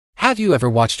Have you ever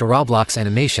watched a Roblox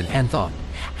animation and thought,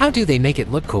 how do they make it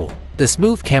look cool? The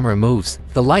smooth camera moves,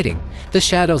 the lighting, the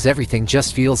shadows, everything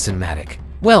just feels cinematic.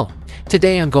 Well,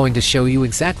 today I'm going to show you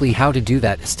exactly how to do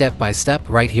that step by step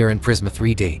right here in Prisma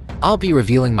 3D. I'll be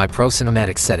revealing my pro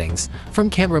cinematic settings, from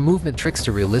camera movement tricks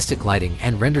to realistic lighting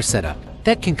and render setup,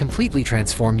 that can completely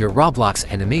transform your Roblox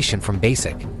animation from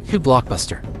basic to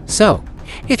blockbuster. So,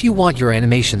 if you want your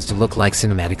animations to look like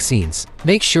cinematic scenes,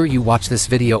 make sure you watch this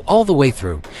video all the way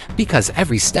through, because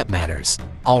every step matters.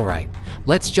 Alright,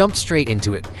 let's jump straight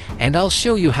into it, and I'll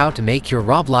show you how to make your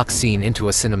Roblox scene into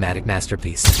a cinematic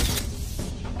masterpiece.